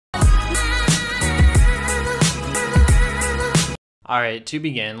Alright, to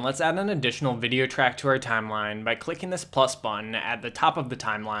begin, let's add an additional video track to our timeline by clicking this plus button at the top of the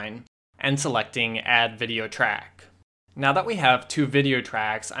timeline and selecting Add Video Track. Now that we have two video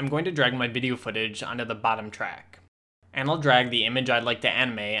tracks, I'm going to drag my video footage onto the bottom track. And I'll drag the image I'd like to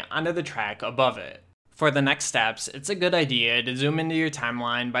animate onto the track above it. For the next steps, it's a good idea to zoom into your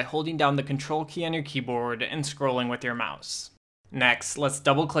timeline by holding down the Control key on your keyboard and scrolling with your mouse. Next, let's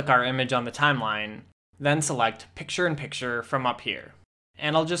double click our image on the timeline, then select Picture in Picture from up here.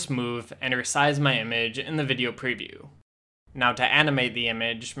 And I'll just move and resize my image in the video preview. Now to animate the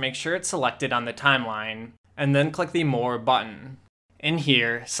image, make sure it's selected on the timeline, and then click the More button. In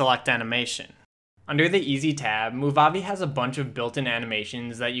here, select Animation. Under the Easy tab, Movavi has a bunch of built-in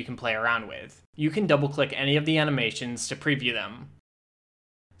animations that you can play around with. You can double-click any of the animations to preview them.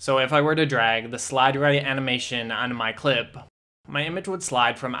 So if I were to drag the Slide Right animation onto my clip, my image would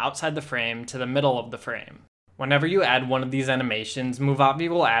slide from outside the frame to the middle of the frame. Whenever you add one of these animations, Movavi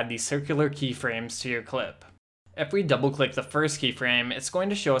will add these circular keyframes to your clip. If we double-click the first keyframe, it's going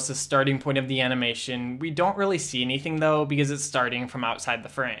to show us the starting point of the animation. We don't really see anything though because it's starting from outside the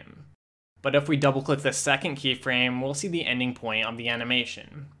frame. But if we double-click the second keyframe, we'll see the ending point of the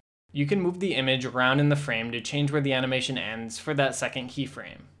animation. You can move the image around in the frame to change where the animation ends for that second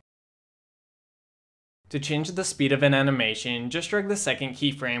keyframe. To change the speed of an animation, just drag the second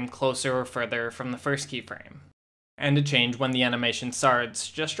keyframe closer or further from the first keyframe. And to change when the animation starts,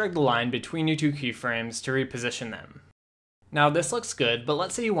 just drag the line between your two keyframes to reposition them. Now this looks good, but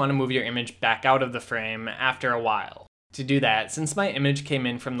let's say you want to move your image back out of the frame after a while. To do that, since my image came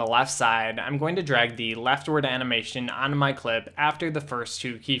in from the left side, I'm going to drag the leftward animation onto my clip after the first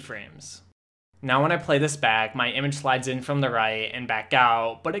two keyframes. Now when I play this back, my image slides in from the right and back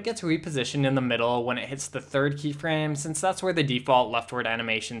out, but it gets repositioned in the middle when it hits the third keyframe since that's where the default leftward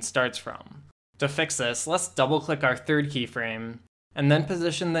animation starts from. To fix this, let's double click our third keyframe, and then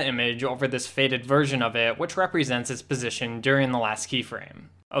position the image over this faded version of it which represents its position during the last keyframe.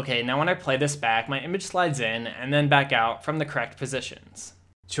 Okay, now when I play this back, my image slides in and then back out from the correct positions.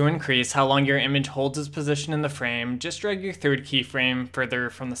 To increase how long your image holds its position in the frame, just drag your third keyframe further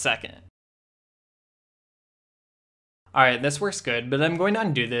from the second. Alright, this works good, but I'm going to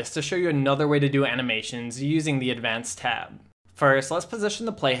undo this to show you another way to do animations using the Advanced tab. First, let's position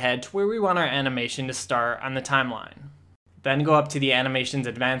the playhead to where we want our animation to start on the timeline. Then go up to the Animations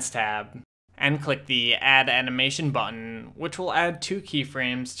Advanced tab, and click the Add Animation button, which will add two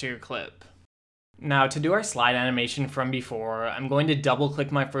keyframes to your clip. Now to do our slide animation from before, I'm going to double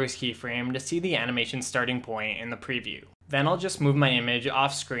click my first keyframe to see the animation starting point in the preview. Then I'll just move my image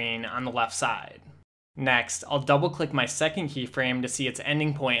off screen on the left side. Next, I'll double click my second keyframe to see its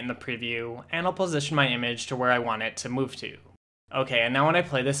ending point in the preview, and I'll position my image to where I want it to move to. Okay, and now when I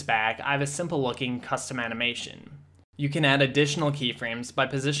play this back, I have a simple looking custom animation. You can add additional keyframes by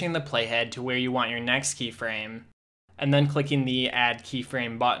positioning the playhead to where you want your next keyframe, and then clicking the Add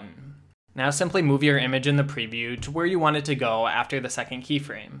Keyframe button. Now simply move your image in the preview to where you want it to go after the second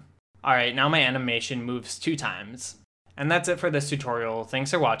keyframe. Alright, now my animation moves 2 times. And that's it for this tutorial.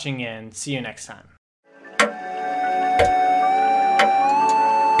 Thanks for watching and see you next time.